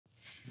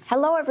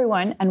Hello,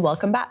 everyone, and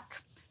welcome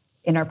back.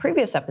 In our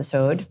previous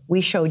episode,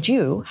 we showed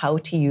you how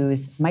to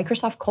use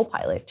Microsoft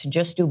Copilot to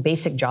just do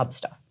basic job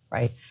stuff,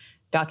 right?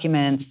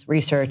 Documents,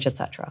 research,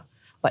 etc.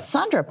 But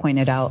Sandra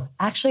pointed out,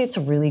 actually, it's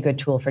a really good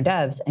tool for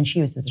devs, and she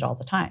uses it all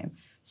the time.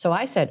 So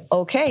I said,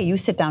 okay, you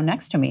sit down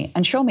next to me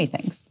and show me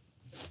things.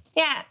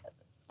 Yeah,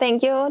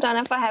 thank you,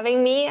 Donna, for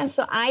having me. And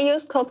so I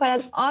use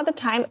Copilot all the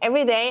time,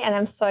 every day, and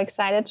I'm so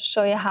excited to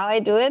show you how I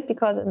do it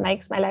because it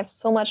makes my life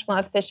so much more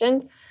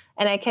efficient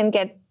and I can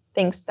get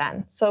things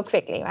done so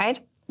quickly, right?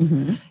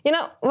 Mm-hmm. You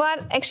know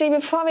what? Actually,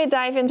 before we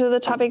dive into the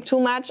topic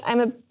too much, I'm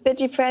a bit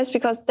depressed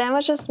because Dan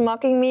was just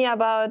mocking me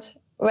about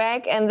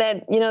RAG and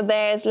that,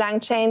 there's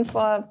LangChain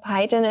for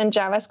Python and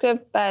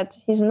JavaScript, but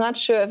he's not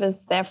sure if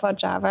it's there for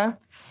Java.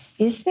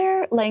 Is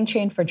there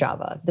LangChain for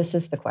Java? This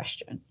is the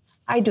question.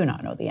 I do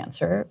not know the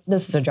answer.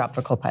 This is a job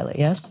for Copilot,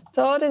 yes?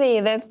 Totally.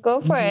 Let's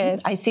go for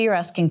it. I see you're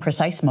asking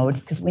precise mode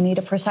because we need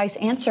a precise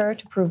answer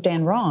to prove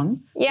Dan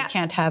wrong. Yeah. You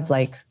can't have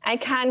I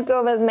can't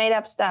go with made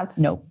up stuff.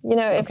 No.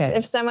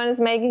 If someone is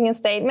making a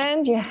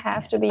statement, you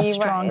have to be a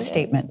strong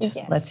statement.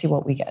 Yes. Let's see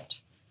what we get.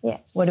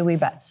 Yes. What do we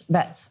bet?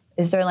 Bets.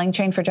 Is there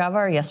LangChain for Java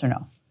or yes or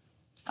no?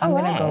 I'm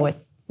going to go with,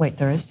 wait,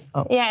 there is?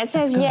 Oh, yeah, it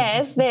says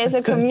yes. There is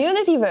a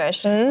community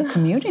version. A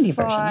community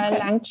version. For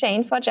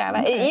LangChain for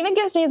Java. Okay. It even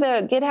gives me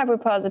the GitHub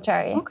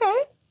repository. Okay.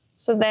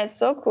 So that's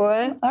so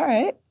cool. All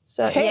right.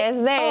 So yes,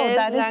 there is.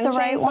 That is the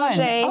right one.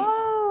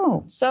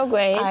 Oh, so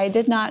great. I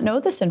did not know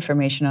this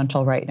information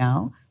until right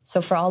now.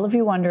 So for all of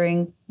you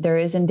wondering, there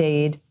is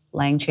indeed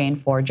LangChain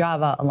for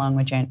Java along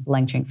with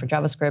LangChain for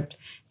JavaScript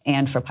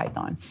and for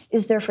Python.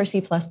 Is there for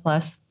C++?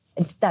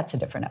 That's a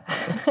different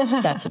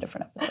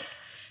episode.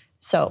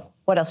 So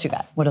what else you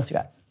got?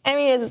 I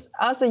mean, it's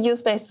also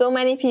used by so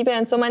many people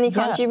and so many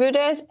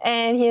contributors.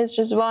 And here's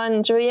just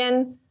one,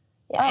 Julian.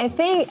 I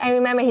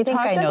remember he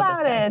talked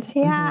about it.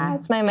 Yeah,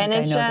 It's my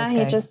manager.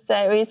 He just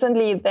said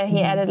recently that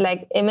he added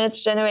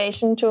image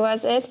generation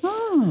towards it.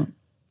 Oh.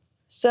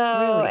 So,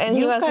 really? And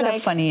he was got a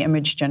funny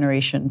image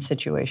generation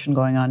situation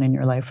going on in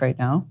your life right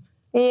now.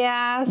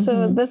 Yeah.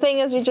 So the thing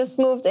is, we just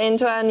moved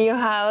into our new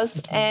house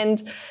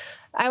and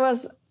I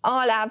was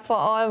all up for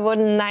all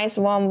nice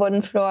warm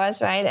wooden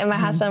floors, right? And my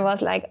husband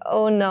was like,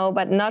 oh no,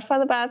 but not for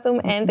the bathroom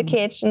and the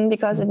kitchen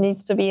because it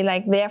needs to be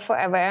there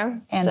forever.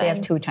 And they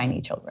have 2 tiny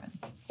children.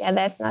 Yeah,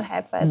 that's not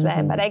helpful as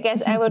well. But I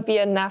guess I would be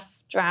enough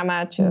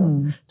drama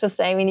to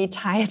say we need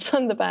tiles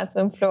on the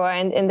bathroom floor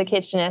and in the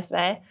kitchen as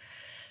well.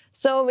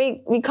 So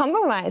we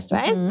compromised,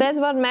 right? That's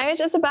what marriage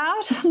is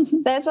about.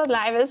 That's what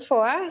life is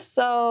for.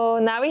 So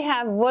now we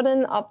have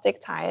wooden optic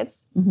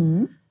tiles,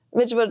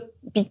 which would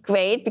be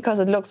great because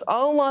it looks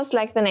almost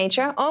like the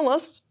nature,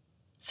 almost.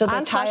 So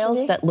they're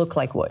tiles that look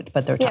like wood,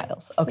 but they're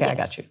tiles. Okay,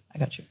 yes. I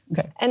got you.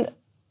 Okay. And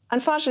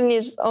unfortunately,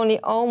 it's only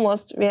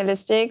almost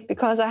realistic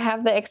because I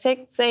have the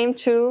exact same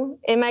 2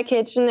 in my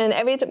kitchen. And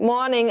every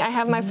morning I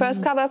have my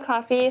first cup of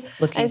coffee.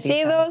 I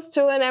see those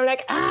 2 and I'm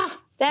like,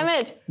 damn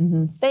it.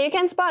 Then you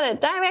can spot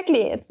it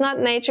directly. It's not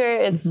nature.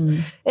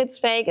 It's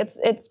fake.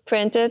 It's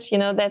printed.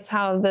 That's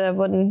how the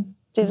wooden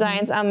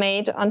designs are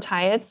made on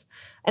tiles.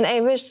 And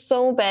I wish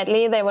so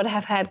badly they would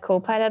have had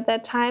Copilot at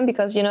that time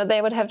because,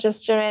 they would have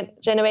just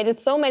generated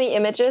so many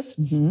images.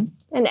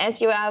 And as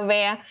you are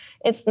aware,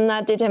 it's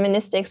not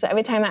deterministic. So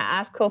every time I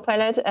ask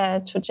Copilot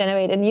to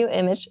generate a new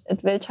image,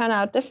 it will turn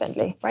out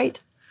differently.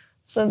 Right.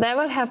 So that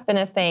would have been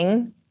a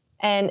thing.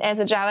 And as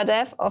a Java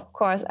dev, of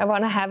course, I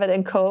want to have it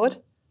in code.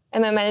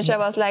 And my manager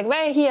was like,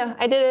 well, here,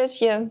 I did it.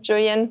 Here,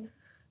 Julian,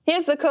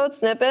 here's the code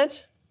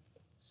snippet.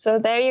 So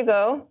there you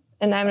go.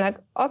 And I'm like,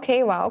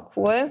 okay, wow,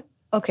 cool.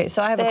 Okay,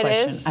 so I have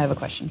a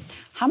question.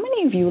 How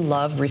many of you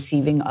love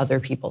receiving other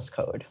people's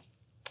code?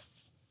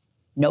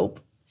 Nope.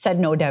 Said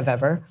no dev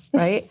ever,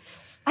 right?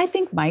 I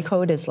think my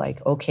code is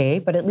okay,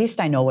 but at least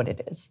I know what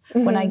it is.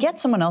 When I get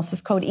someone else's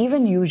code,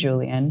 even you,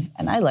 Julian,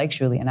 and I like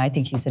Julian, I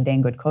think he's a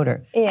dang good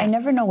coder. Yeah. I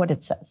never know what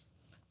it says.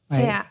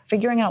 Right? Yeah.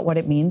 Figuring out what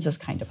it means is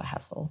kind of a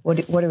hassle. What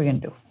are we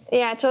going to do?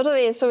 Yeah,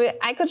 totally. So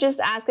I could just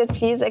ask it,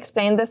 please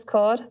explain this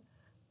code.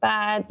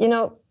 But,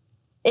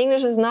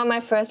 English is not my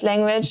first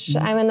language.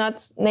 I'm a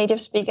not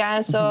native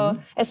speaker. So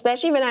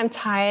especially when I'm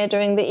tired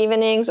during the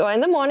evenings or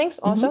in the mornings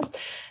also,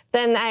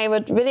 then I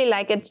would really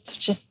like it to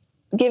just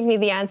give me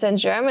the answer in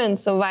German.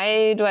 So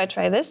why do I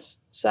try this?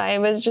 So I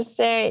would just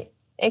say,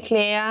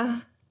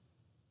 erklär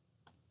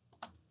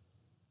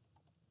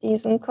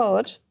diesen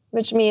Code,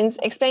 which means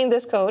explain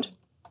this code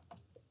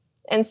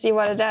and see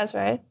what it does,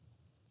 right?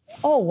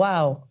 Oh,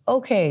 wow.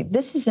 Okay,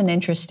 this is an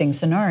interesting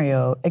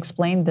scenario.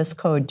 Explain this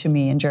code to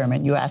me in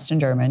German. You asked in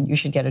German. You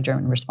should get a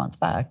German response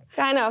back.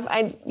 Kind of.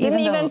 I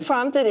didn't even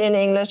prompt it in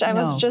English. I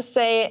was just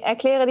say,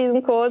 erkläre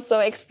diesen Code. So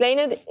explain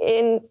it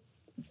in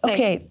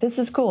Okay, this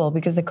is cool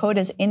because the code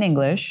is in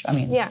English. I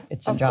mean,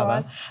 it's in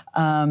Java.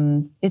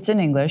 It's in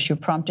English. You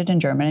prompt it in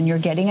German, and you're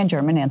getting a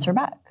German answer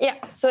back. Yeah.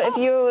 So if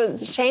you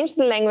change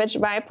the language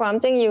by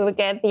prompting, you will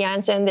get the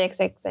answer in the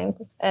exact same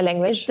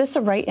language. Is this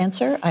a right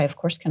answer? I, of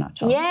course, cannot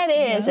tell. Yeah,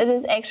 it is. Yeah. It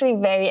is actually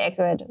very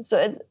accurate. So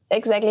it's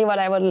exactly what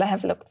I would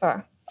have looked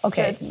for.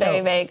 Okay, so it's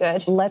very, very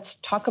good. Let's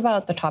talk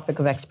about the topic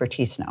of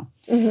expertise now.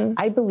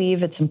 I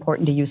believe it's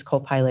important to use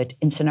Copilot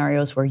in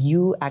scenarios where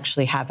you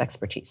actually have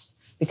expertise,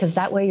 because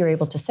that way you're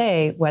able to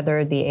say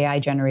whether the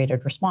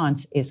AI-generated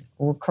response is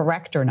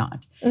correct or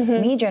not.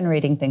 Me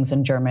generating things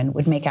in German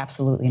would make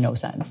absolutely no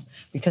sense,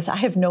 because I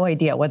have no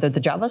idea whether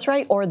the Java's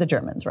right or the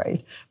German's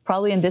right.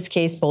 Probably in this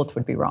case, both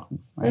would be wrong,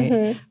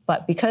 right?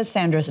 But because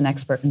Sandra's an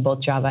expert in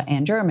both Java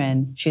and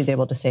German, she's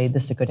able to say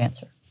this is a good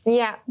answer.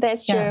 Yeah,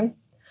 that's true.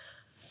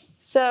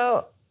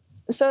 So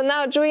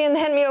now Julian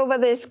handed me over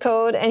this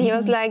code, and he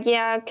was like,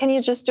 "Yeah, can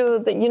you just do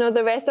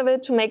the rest of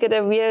it to make it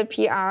a real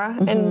PR?"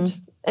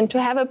 And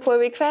to have a pull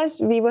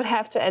request, we would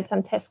have to add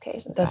some test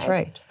cases. That's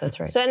right. That's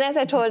right. So, and as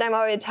I told, I'm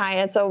already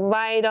tired. So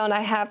why don't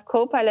I have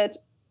Copilot?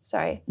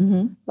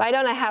 Why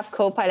don't I have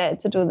Copilot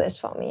to do this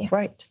for me?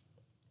 Right.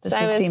 This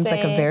seems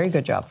like a very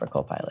good job for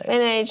Copilot.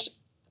 Manage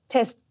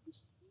test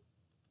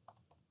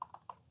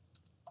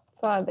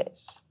for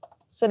this.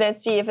 So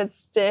let's see if it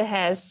still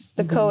has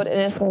the code in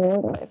it,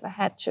 or if I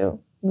had to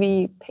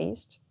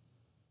re-paste.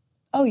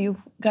 Oh,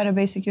 you got a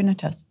basic unit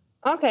test.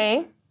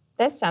 Okay,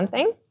 that's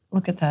something.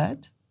 Look at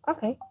that.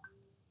 Okay.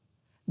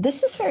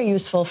 This is very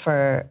useful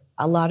for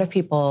a lot of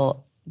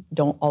people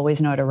don't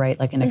always know how to write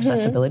like an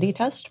accessibility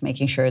test,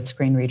 making sure it's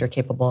screen reader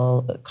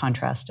capable,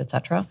 contrast,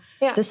 etc.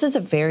 Yeah. This is a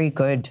very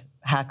good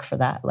hack for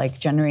that. Like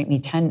generate me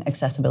 10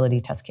 accessibility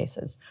test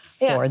cases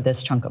for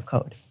this chunk of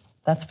code.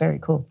 That's very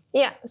cool.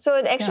 Yeah, so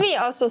it actually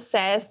also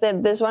says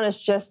that this one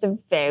is just a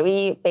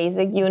very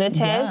basic unit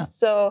test.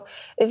 So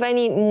if I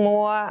need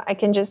more, I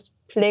can just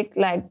click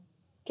like,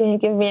 can you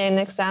give me an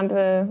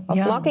example of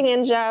mocking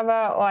in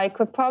Java? Or I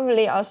could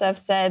probably also have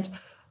said,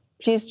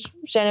 please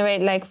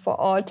generate like for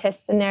all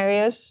test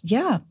scenarios.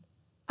 Yeah,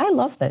 I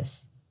love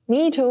this.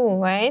 Me too,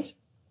 right?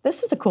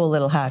 This is a cool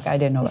little hack. I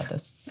didn't know about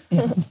this.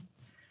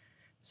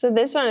 So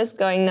this one is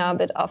going now a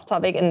bit off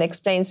topic and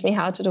explains me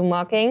how to do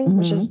mocking,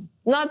 which is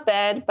not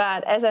bad.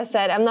 But as I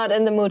said, I'm not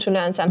in the mood to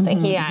learn something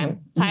here.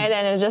 I'm tired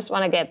and I just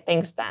want to get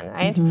things done,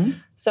 right?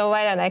 So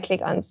why don't I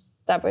click on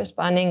stop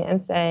responding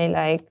and say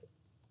like,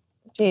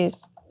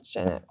 please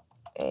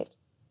generate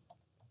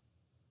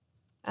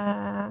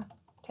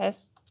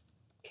test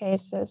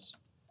cases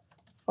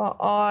for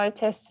all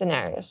test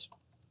scenarios.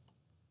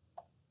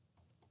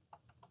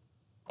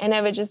 And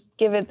I will just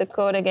give it the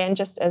code again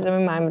just as a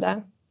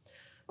reminder.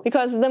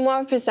 Because the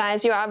more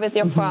precise you are with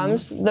your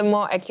prompts, the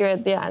more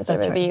accurate the answer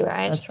will be,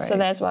 right? That's right? So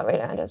that's what we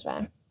learned as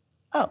well.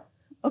 Oh,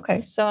 okay.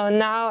 So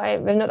now I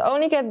will not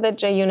only get the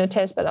JUnit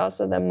test, but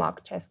also the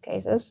mock test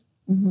cases,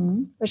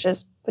 which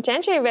is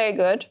potentially very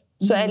good.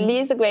 So at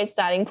least a great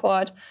starting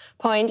point.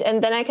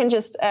 And then I can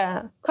just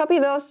copy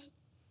those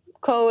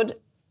code,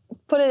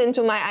 put it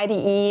into my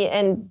IDE,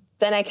 and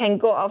then I can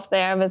go off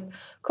there with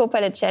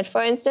Copilot Chat,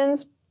 for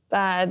instance.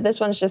 But this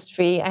one's just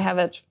free. I have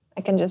it.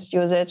 I can just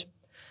use it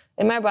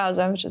in my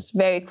browser, which is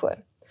very cool.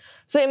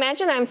 So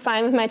imagine I'm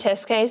fine with my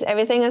test case.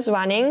 Everything is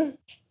running.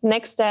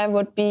 Next step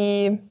would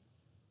be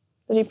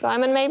the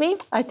deployment, maybe?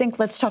 I think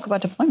let's talk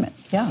about deployment.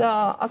 Yeah.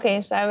 So,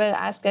 okay, so I will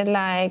ask it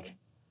like,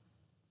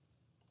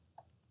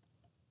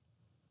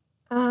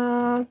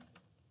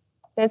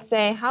 let's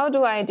say, how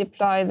do I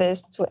deploy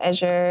this to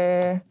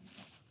Azure?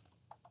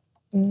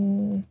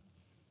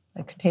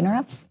 Like container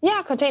apps?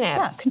 Yeah, container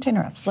apps. Yeah,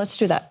 container apps. Let's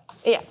do that.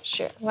 Yeah,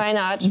 sure. Why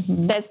not?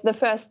 That's the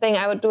first thing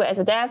I would do as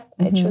a dev.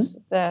 I choose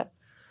the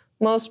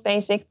most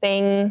basic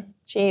thing,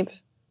 cheap,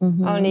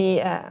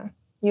 only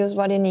use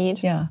what you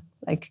need. Yeah,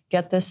 like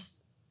get this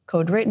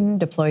code written,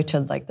 deploy to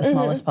like the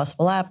smallest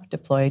possible app,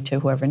 deploy to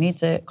whoever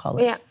needs it, call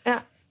it.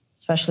 Yeah.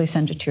 Especially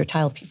send it to your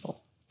tile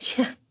people.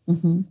 Yeah.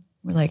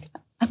 We're like,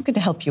 I'm going to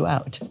help you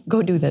out.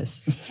 Go do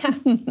this. Yeah.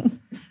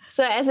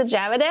 So as a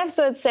Java dev,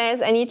 so it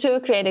says I need to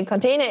create a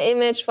container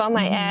image for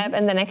my app,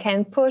 and then I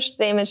can push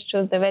the image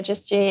to the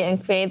registry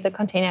and create the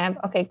container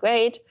app. Okay,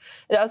 great.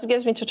 It also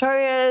gives me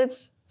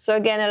tutorials. So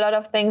again, a lot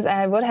of things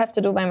I would have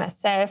to do by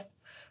myself.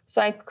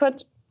 So I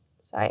could,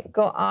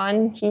 go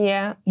on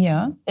here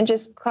and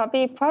just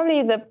copy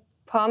probably the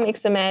POM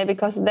XML,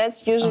 because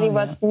that's usually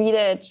what's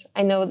needed.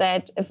 I know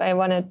that if I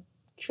want to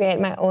create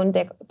my own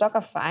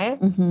Docker file.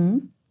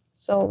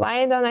 So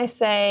why don't I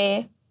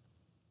say,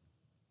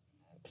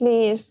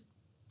 please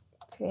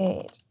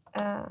create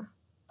a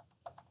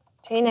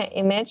container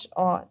image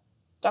or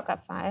Docker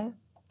file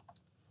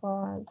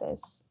for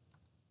this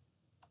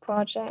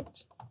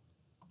project.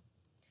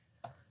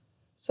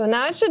 So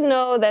now I should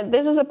know that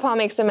this is a POM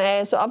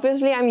XML. So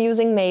obviously I'm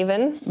using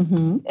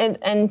Maven.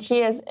 And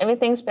here's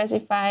everything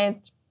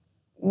specified,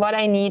 what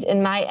I need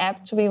in my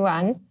app to be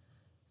run.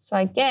 So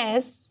I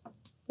guess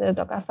the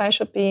Docker file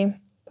should be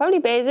probably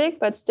basic,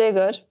 but still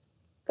good.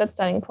 Good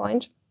starting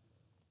point.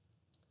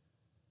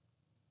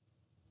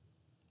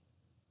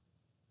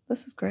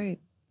 This is great.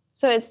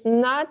 So it's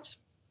not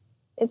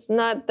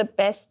the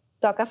best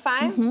Docker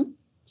file.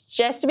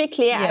 Just to be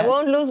clear, I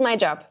won't lose my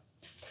job.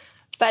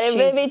 But it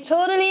will be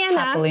totally enough.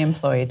 Happily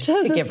employed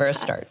to give her a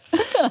start.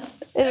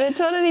 It would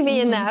totally be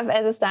enough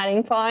as a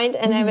starting point,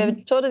 and I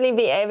would totally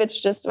be able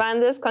to just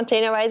run this,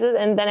 containerize it,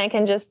 and then I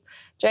can just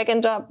drag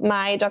and drop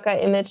my Docker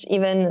image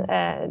even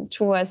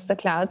towards the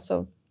cloud.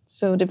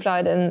 So deploy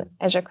it in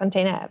Azure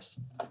Container Apps.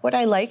 What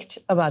I liked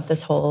about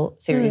this whole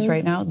series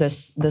right now,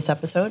 this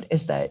episode,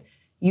 is that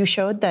you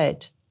showed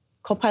that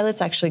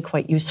Copilot's actually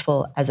quite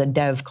useful as a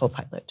dev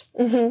Copilot,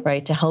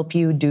 right? To help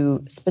you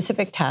do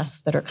specific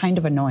tasks that are kind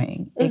of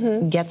annoying.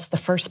 It gets the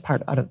first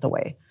part out of the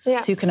way.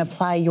 Yeah. So you can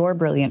apply your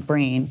brilliant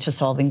brain to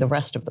solving the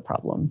rest of the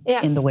problem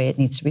in the way it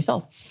needs to be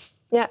solved.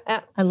 Yeah.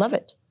 I love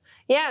it.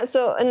 Yeah,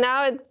 so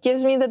now it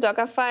gives me the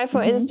Docker file,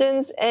 for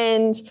instance,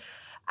 and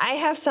I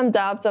have some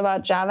doubts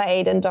about Java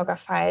 8 and Docker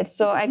files.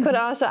 So I could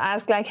also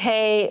ask like,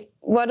 hey,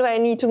 what do I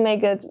need to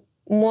make it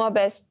more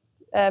best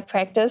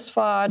practice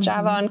for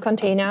Java on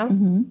container?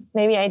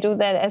 Maybe I do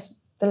that as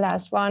the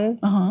last one.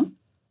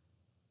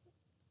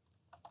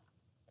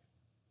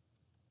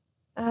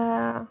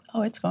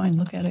 Oh, it's going.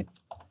 Look at it.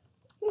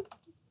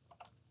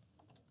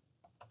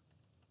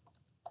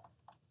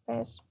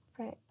 Best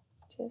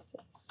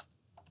practices.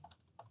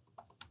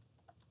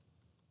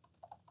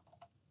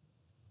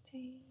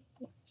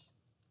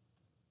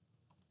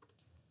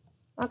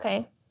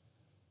 Okay,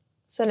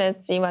 so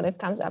let's see what it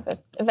comes up with.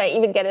 If I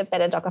even get a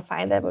better Docker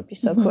file, that would be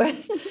so cool.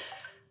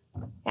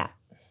 Yeah.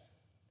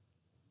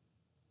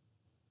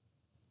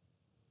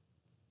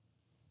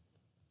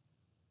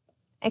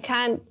 I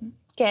can't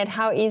get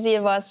how easy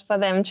it was for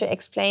them to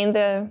explain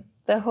the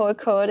whole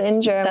code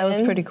in German. That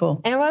was pretty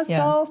cool. And it was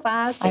so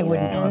fast. I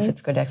wouldn't know if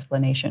it's good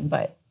explanation,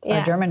 but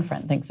our German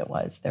friend thinks it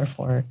was.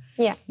 Therefore,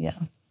 it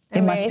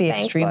must be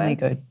extremely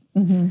good.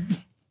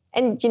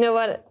 And you know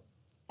what?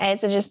 I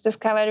also just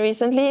discovered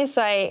recently,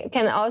 so I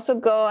can also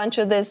go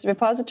onto this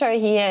repository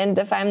here, and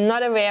if I'm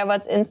not aware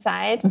what's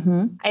inside,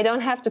 I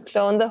don't have to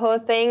clone the whole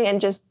thing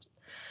and just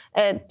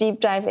deep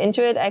dive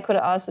into it. I could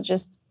also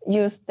just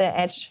use the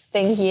Edge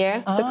thing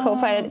here, the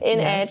Copilot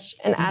in Edge,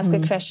 and ask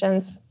it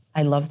questions.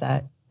 I love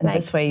that. And like,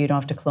 this way you don't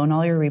have to clone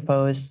all your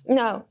repos.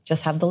 No.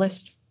 Just have the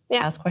list.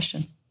 Ask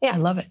questions. I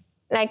love it.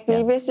 Like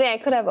previously, I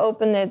could have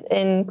opened it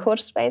in code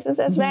spaces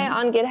as well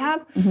on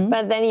GitHub,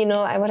 but then,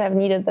 I would have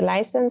needed the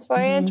license for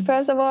it,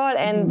 first of all.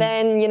 And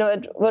then,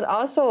 it would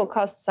also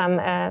cost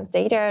some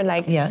data,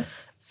 like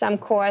some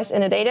cores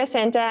in a data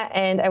center.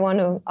 And I want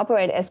to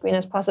operate as green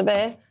as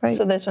possible. Right.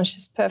 So this one's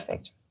just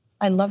perfect.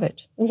 I love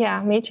it.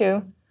 Yeah, me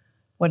too.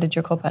 What did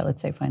your Copilot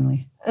say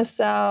finally?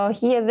 So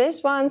here,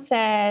 this one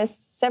says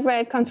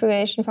separate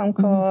configuration from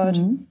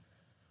code.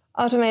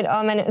 Automate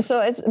all menus.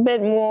 So it's a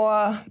bit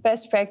more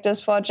best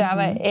practice for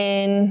Java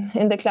in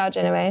the cloud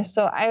anyway.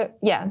 So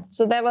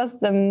so that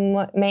was the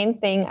main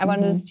thing. I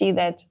wanted to see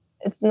that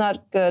it's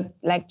not good.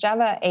 Like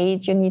Java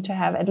 8, you need to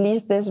have at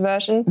least this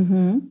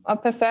version, or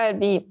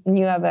preferably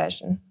newer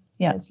version.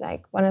 Yeah, it's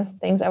like one of the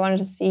things I wanted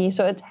to see.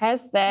 So it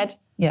has that.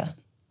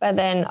 Yes. But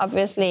then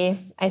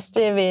obviously I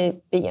still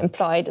will be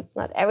employed. It's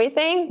not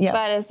everything,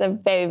 but it's a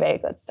very, very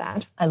good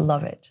start. I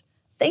love it.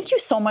 Thank you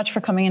so much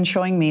for coming and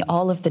showing me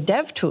all of the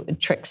dev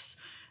tricks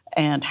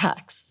and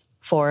hacks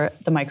for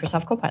the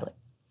Microsoft Copilot.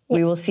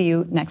 We will see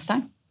you next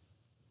time.